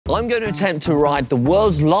I'm going to attempt to ride the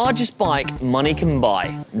world's largest bike money can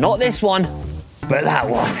buy. Not this one, but that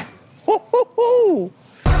one. Oh,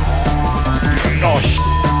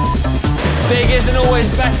 big isn't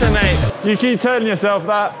always better, mate. You keep telling yourself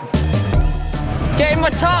that. Get in my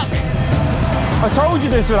tuck. I told you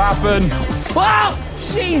this would happen. Wow,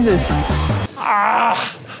 Jesus.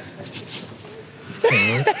 Ah.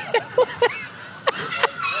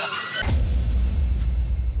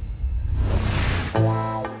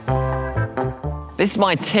 This is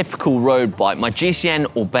my typical road bike, my GCN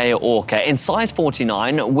Orbea Orca in size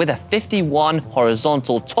 49 with a 51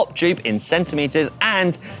 horizontal top tube in centimeters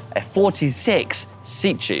and a 46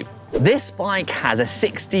 seat tube. This bike has a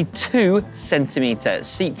 62 centimeter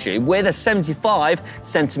seat tube with a 75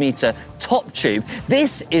 centimeter top tube.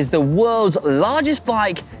 This is the world's largest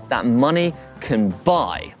bike that money can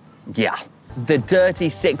buy. Yeah. The Dirty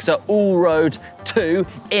Sixer All-Road 2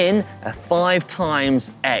 in a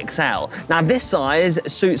 5x XL. Now this size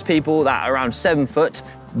suits people that are around 7 foot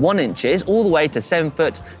 1 inches all the way to 7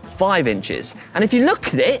 foot 5 inches. And if you look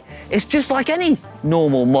at it, it's just like any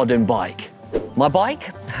normal modern bike. My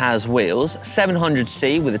bike has wheels,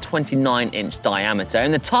 700C with a 29-inch diameter,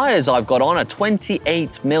 and the tyres I've got on are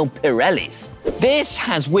 28mm Pirellis. This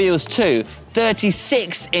has wheels too,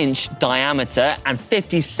 36-inch diameter and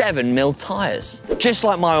 57mm tyres. Just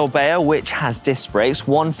like my Orbea, which has disc brakes,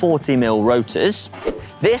 140mm rotors.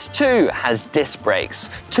 This too has disc brakes,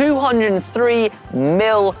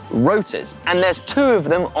 203mm rotors, and there's 2 of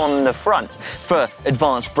them on the front for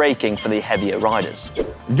advanced braking for the heavier riders.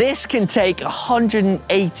 This can take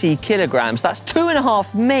 180 kilograms, that's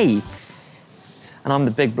 2.5 me, and I'm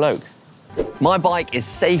the big bloke. My bike is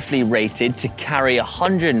safely rated to carry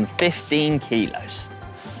 115 kilos.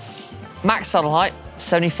 Max saddle height,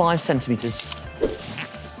 75 centimeters.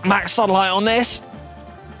 Max saddle height on this,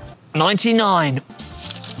 99.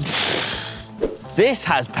 This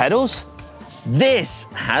has pedals. This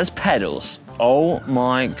has pedals. Oh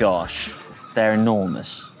my gosh, they're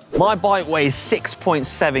enormous. My bike weighs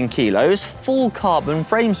 6.7 kilos, full carbon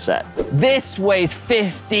frame set. This weighs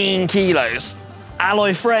 15 kilos.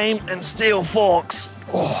 Alloy frame and steel forks.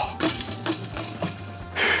 Oh.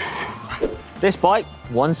 This bike,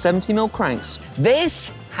 170mm cranks.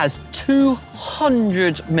 This has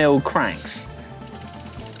 200mm cranks.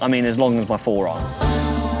 I mean, as long as my forearm.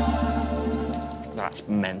 That's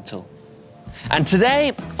mental. And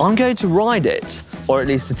today, I'm going to ride it, or at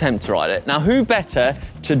least attempt to ride it. Now, who better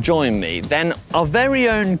to join me than our very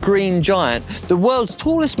own green giant, the world's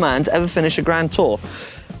tallest man to ever finish a Grand Tour?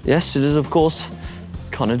 Yes, it is, of course,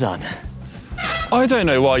 Conor Dunn. I don't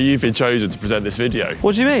know why you've been chosen to present this video.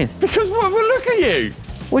 What do you mean? Because, well, look at you.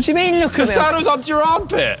 What do you mean, look at me? The saddle's up to your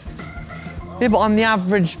armpit. Yeah, but I'm the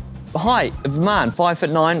average height of a man,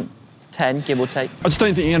 5'9", 10, give or take. I just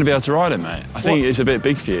don't think you're going to be able to ride it, mate. I think it's a bit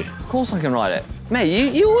big for you. Of course I can ride it.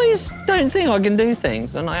 Mate, you always don't think I can do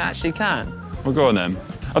things, and I actually can. Well, go on then.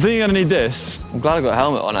 I think you're going to need this. I'm glad I got a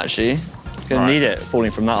helmet on, actually. Gonna need it,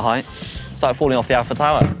 falling from that height. It's like falling off the Alpha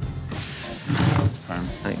Tower.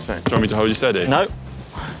 Thanks, mate. Do you want me to hold you steady? No.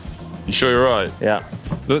 You sure you're right? Yeah.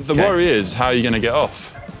 The worry is, how are you going to get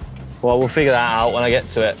off? Well, we'll figure that out when I get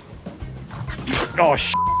to it. Oh,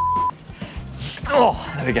 Oh,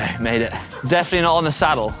 there we go, made it. Definitely not on the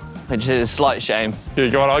saddle, which is a slight shame.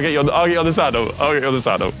 Here, go on, I'll get you on the saddle. I'll get you on the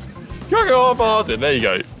saddle. You gotta go half-hearted, there you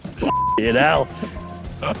go. You know.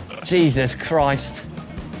 Jesus Christ.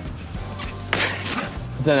 I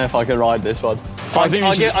don't know if I can ride this one. I'm going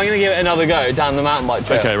to give it another go down the mountain bike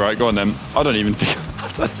trail. Okay, right, go on then. I don't even know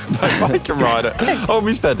if I can ride it. Hold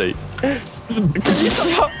me steady.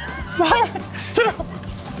 Still.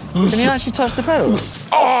 Can you actually touch the pedals?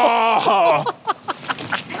 Oh!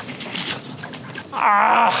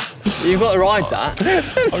 You've got to ride that.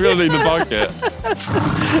 I'm going to need the bucket. I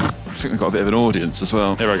think we've got a bit of an audience as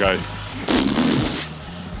well. Here I go.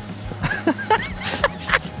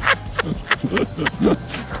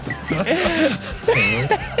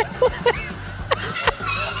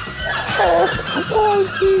 Oh,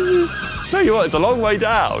 Jesus. Tell you what, it's a long way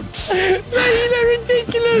down. Mate, they're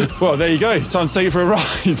ridiculous. Well, there you go. Time to take it for a ride.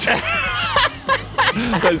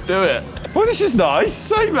 Let's do it. Well, this is nice.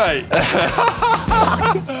 Say, mate.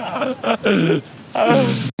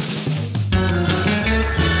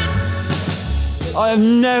 I have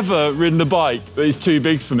never ridden a bike that is too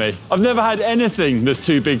big for me. I've never had anything that's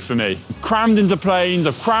too big for me. Crammed into planes,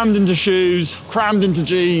 I've crammed into shoes, crammed into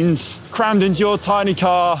jeans, crammed into your tiny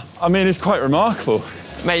car. I mean, it's quite remarkable.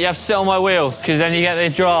 Mate, you have to sit on my wheel, because then you get the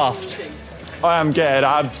draft. I am getting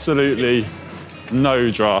absolutely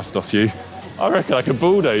no draft off you. I reckon I could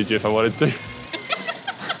bulldoze you if I wanted to.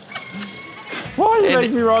 Why are You're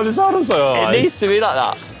making me ride this on so high. It needs to be like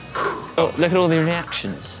that. Oh, look at all the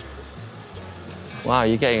reactions. Wow,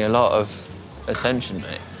 you're getting a lot of attention,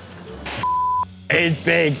 mate. It's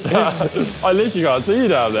big. I literally can't see you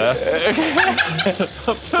down there. I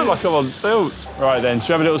feel like I'm on stilts. Right then, should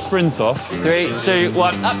we have a little sprint off? 3, 2,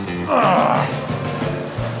 1, up.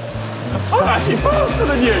 I'm actually faster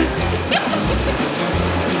than you.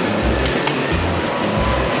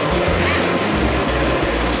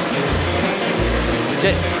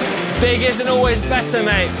 Big isn't always better,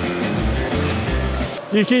 mate.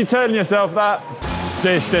 You keep telling yourself that.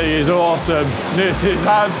 This thing is awesome. This is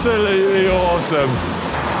absolutely awesome.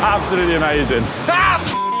 Absolutely amazing. Ah,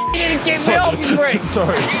 you didn't get me off, you prick.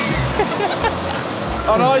 Sorry.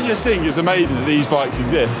 And I just think it's amazing that these bikes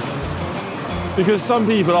exist. Because some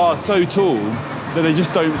people are so tall that they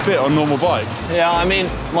just don't fit on normal bikes. Yeah, I mean,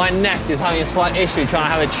 my neck is having a slight issue trying to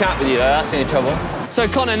have a chat with you, though. That's any trouble. So,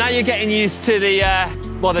 Conor, now you're getting used to the,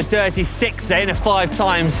 the dirty 6 in a 5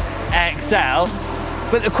 times XL.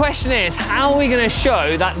 But the question is, how are we going to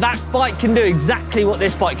show that that bike can do exactly what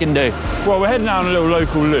this bike can do? Well, we're heading down a little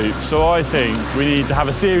local loop, so I think we need to have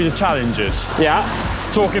a series of challenges. Yeah.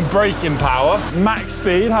 Talking braking power, max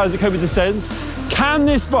speed, how does it cope with descents? Can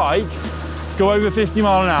this bike go over 50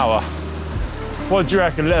 mile an hour? What do you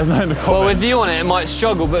reckon? Let us know in the comments. Well, with you on it, it might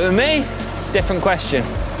struggle, but with me, different question.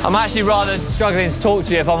 I'm actually rather struggling to talk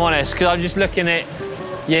to you, if I'm honest, because I'm just looking at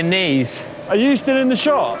your knees. Are you still in the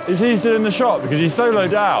shot? Is he still in the shot? Because he's so low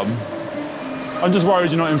down. I'm just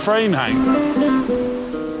worried you're not in frame, Hank.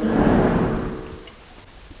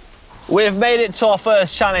 We've made it to our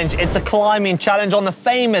first challenge. It's a climbing challenge on the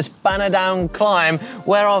famous Banner Down climb,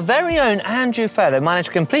 where our very own Andrew Feather managed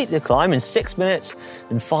to complete the climb in 6 minutes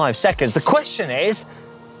and 5 seconds. The question is,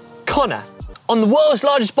 Conor, on the world's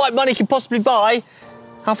largest bike money can possibly buy,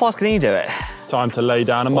 how fast can he do it? It's time to lay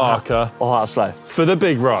down a marker. Or how slow? For the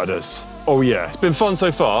big riders. Oh yeah, it's been fun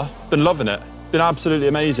so far. Been loving it. Been absolutely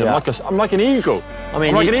amazing. Yeah. I'm like an eagle. I mean,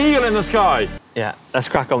 I'm like an eagle in the sky. Yeah, let's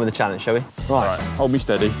crack on with the challenge, shall we? Right, hold me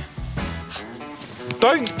steady.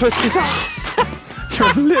 Don't put this up.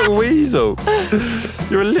 You're a little weasel.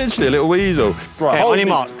 You're literally a little weasel. Right, okay, on your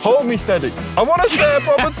mark. Hold me steady. I want to stay a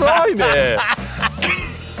proper time here.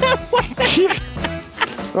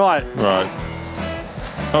 Right. Right.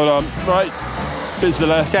 Hold on. Right. Bit to the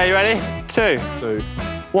left. Okay, you ready? 2,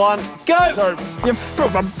 1, go! No, you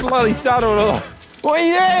put my bloody saddle on. What are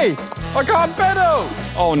you doing? I can't pedal.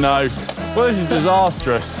 Oh no. Well, this is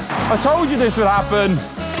disastrous. I told you this would happen.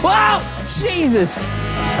 Wow! Jesus!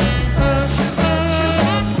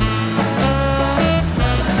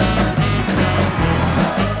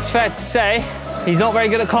 It's fair to say he's not very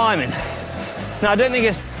good at climbing. Now, I don't think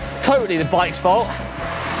it's totally the bike's fault.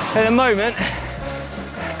 At the moment,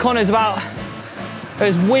 Conor's about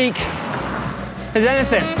as weak as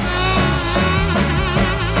anything.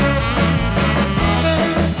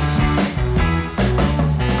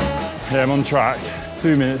 Yeah, I'm on track.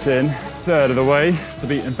 2 minutes in, third of the way to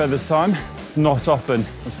beating Feather's time. It's not often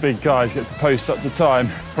us big guys get to post up the time.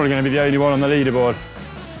 Probably going to be the only one on the leaderboard,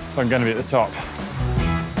 so I'm going to be at the top.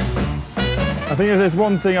 I think if there's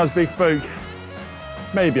one thing us big folk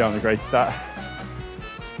maybe aren't the greatest at,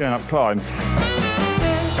 it's going up climbs.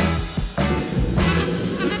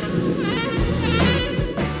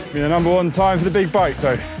 Be the #1 time for the big bike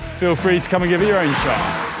though. Feel free to come and give it your own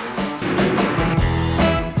shot.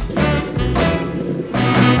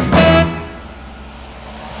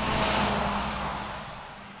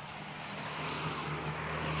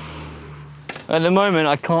 At the moment,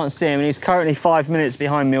 I can't see him, and he's currently 5 minutes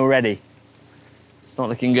behind me already. It's not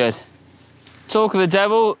looking good. Talk of the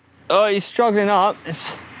devil. Oh, he's struggling up.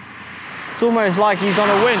 It's almost like he's on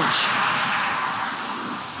a winch.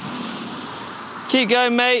 Keep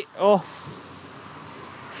going, mate. Oh,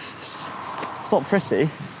 it's not pretty.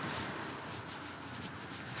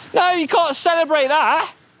 No, you can't celebrate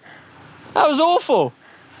that. That was awful.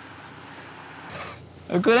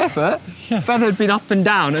 A good effort. Yeah. Feather had been up and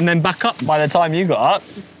down and then back up by the time you got up.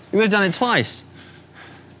 You would have done it twice.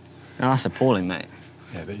 Now that's appalling, mate.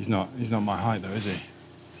 Yeah, but he's not my height though, is he?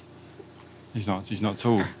 He's not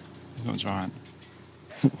tall. He's not giant.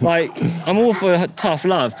 Like, I'm all for tough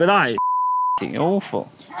love, but that is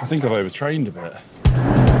awful. I think I've overtrained a bit.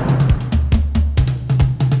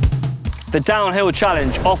 The downhill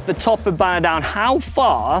challenge off the top of Banner Down. How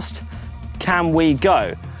fast can we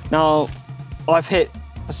go? Now, I've hit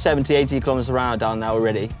 70, 80 kilometers an hour down there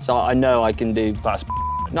already, so I know I can do. That's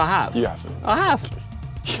No, I have. You haven't. I have.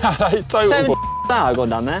 Yeah, that is total 70 hour I've gone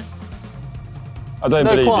down there. I don't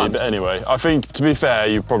No believe qualms. you, but anyway, I think, to be fair,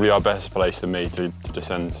 you probably are better placed than me to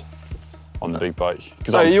descend. on the big bike.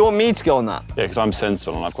 So you want me to go on that? Yeah, because I'm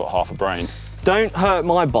sensible and I've got half a brain. Don't hurt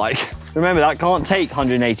my bike. Remember, that can't take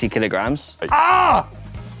 180 kilograms. Ah!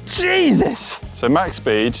 Jesus! So max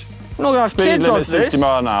speed. I'm not gonna have speed kids limit onto 60 this.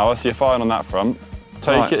 mile an hour, so you're fine on that front.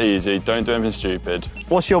 Take it easy, don't do anything stupid.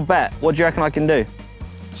 What's your bet? What do you reckon I can do?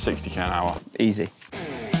 60k an hour. Easy.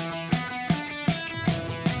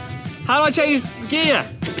 How do I change gear?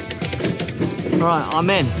 Right, I'm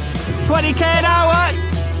in. 20k an hour!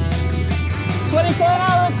 20k an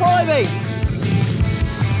hour climbing!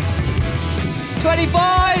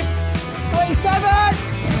 25!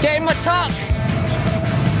 27! Get in my tuck!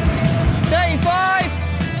 35!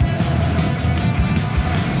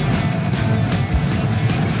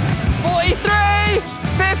 43!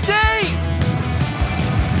 50!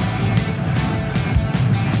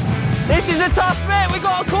 This is a tough bit, we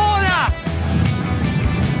got a corner!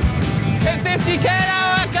 Hit 50k an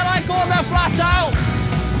hour, can I corner flat out?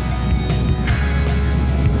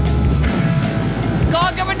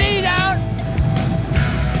 Can't get my knee down!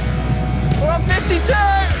 We're on 52!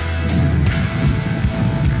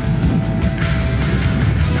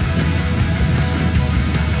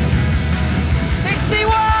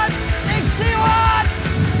 61! 61!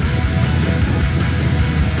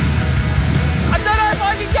 I don't know if I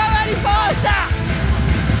can go any faster!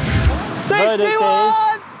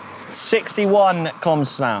 61! 61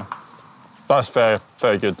 comms now. That's very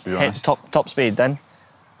good, to be honest. Hit top speed then.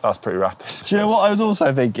 That's pretty rapid. Do you know what I was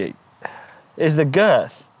also thinking? Is the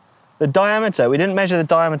girth. The diameter, we didn't measure the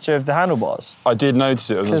diameter of the handlebars. I did notice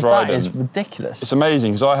it as I was riding. That is ridiculous. It's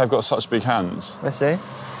amazing, because I have got such big hands. Let's see.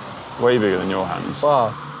 Way bigger than your hands.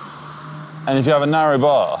 Wow. And if you have a narrow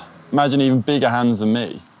bar, imagine even bigger hands than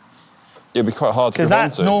me. It'd be quite hard to grip onto.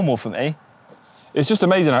 Because that's normal for me. It's just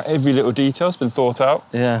amazing how every little detail's been thought out.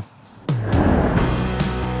 Yeah.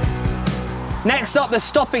 Next up, the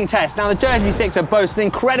stopping test. Now, the Dirty Sixer boasts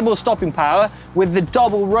incredible stopping power with the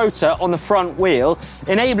double rotor on the front wheel,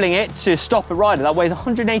 enabling it to stop a rider that weighs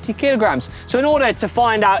 180 kilograms. So in order to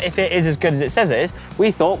find out if it is as good as it says it is,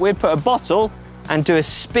 we thought we'd put a bottle and do a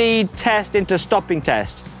speed test into stopping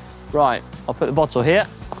test. Right, I'll put the bottle here.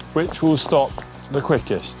 Which will stop the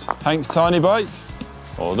quickest? Hank's tiny bike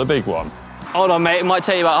or the big one? Hold on, mate. It might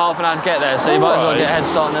take you about half an hour to get there, so you might as well get a head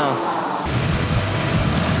start now.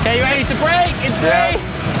 Okay, you ready to brake? In 3,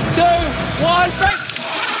 2, 1, brake!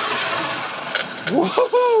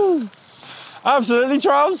 Woohoo! Absolutely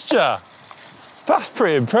trounced ya. That's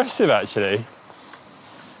pretty impressive, actually.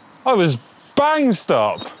 I was bang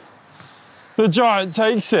stop. The giant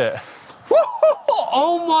takes it.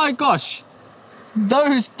 Oh my gosh.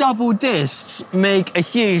 Those double discs make a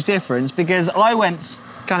huge difference because I went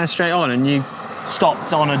kind of straight on and you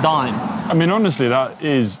stopped on a dime. I mean, honestly, that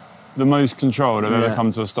is the most controlled I've ever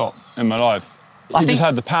come to a stop in my life. You just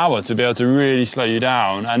had the power to be able to really slow you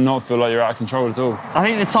down and not feel like you're out of control at all. I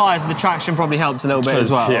think the tyres and the traction probably helped a little bit as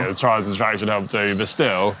well. Yeah, the tyres and traction helped too, but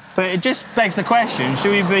still. But it just begs the question,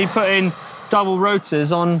 should we be putting double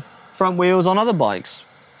rotors on front wheels on other bikes?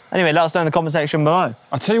 Anyway, let us know in the comment section below.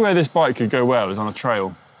 I'll tell you where this bike could go well is on a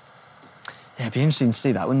trail. Yeah, it'd be interesting to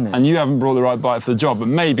see that, wouldn't it? And you haven't brought the right bike for the job, but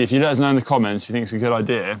maybe if you let us know in the comments if you think it's a good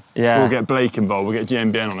idea, we'll get Blake involved, we'll get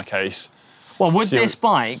GMBN on a case. Well, would this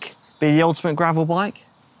bike be the ultimate gravel bike?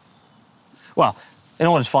 Well, in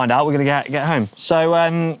order to find out, we're going to get home.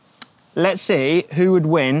 So let's see who would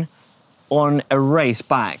win on a race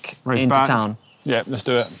back into town. Yeah, let's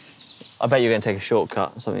do it. I bet you're going to take a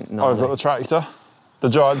shortcut or something. I've got the tractor, the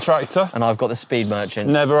giant tractor. And I've got the speed merchant.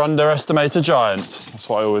 Never underestimate a giant. That's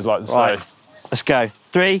what I always like to say. Let's go.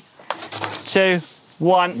 3, 2,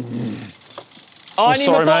 1. Oh, I need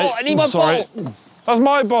my bottle. I need my bottle. That's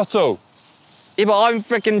my bottle. Yeah, but I'm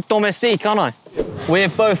freaking domestique, aren't I? We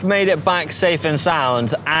have both made it back safe and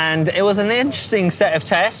sound, and it was an interesting set of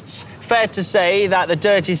tests. Fair to say that the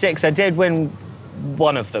Dirty Sixer did win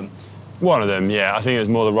one of them. One of them, yeah. I think it was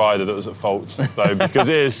more the rider that was at fault, though, because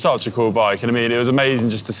it is such a cool bike. And I mean, it was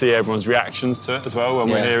amazing just to see everyone's reactions to it as well when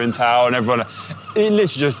we're here in town. Everyone, it literally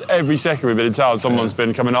just every second we've been in town, someone's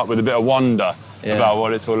been coming up with a bit of wonder about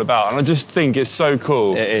what it's all about. And I just think it's so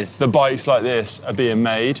cool. It is. The bikes like this are being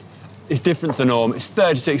made. It's different to the norm. It's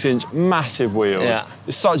 36-inch, massive wheels. Yeah.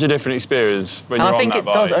 It's such a different experience when you're on that bike. I think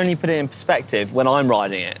it does only put it in perspective when I'm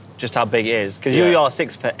riding it, just how big it is. Because you are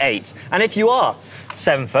 6'8", and if you are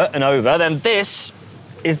 7 foot and over, then this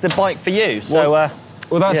is the bike for you. So,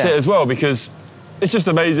 well, that's it as well, because it's just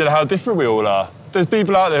amazing how different we all are. There's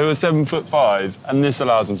people out there who are 7'5", and this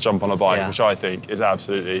allows them to jump on a bike, which I think is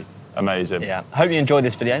absolutely amazing. Yeah, hope you enjoyed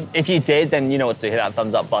this video. If you did, then you know what to do, hit that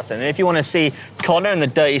thumbs up button. And if you want to see Conor and the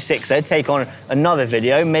Dirty Sixer take on another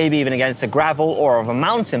video, maybe even against a gravel or of a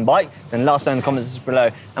mountain bike, then let us know in the comments below.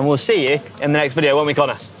 And we'll see you in the next video, won't we,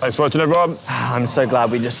 Conor? Thanks for watching, everyone. I'm so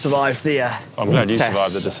glad we just survived the I'm glad you test.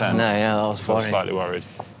 survived the descent. No, yeah, I was worried. Slightly worried.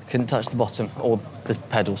 Couldn't touch the bottom or the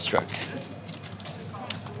pedal stroke.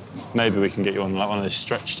 Maybe we can get you on like one of those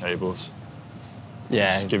stretch tables.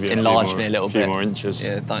 Yeah, give you enlarge me a little bit. A few more inches.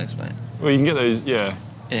 Yeah, thanks, mate. Well, you can get those, yeah.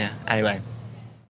 Yeah, anyway,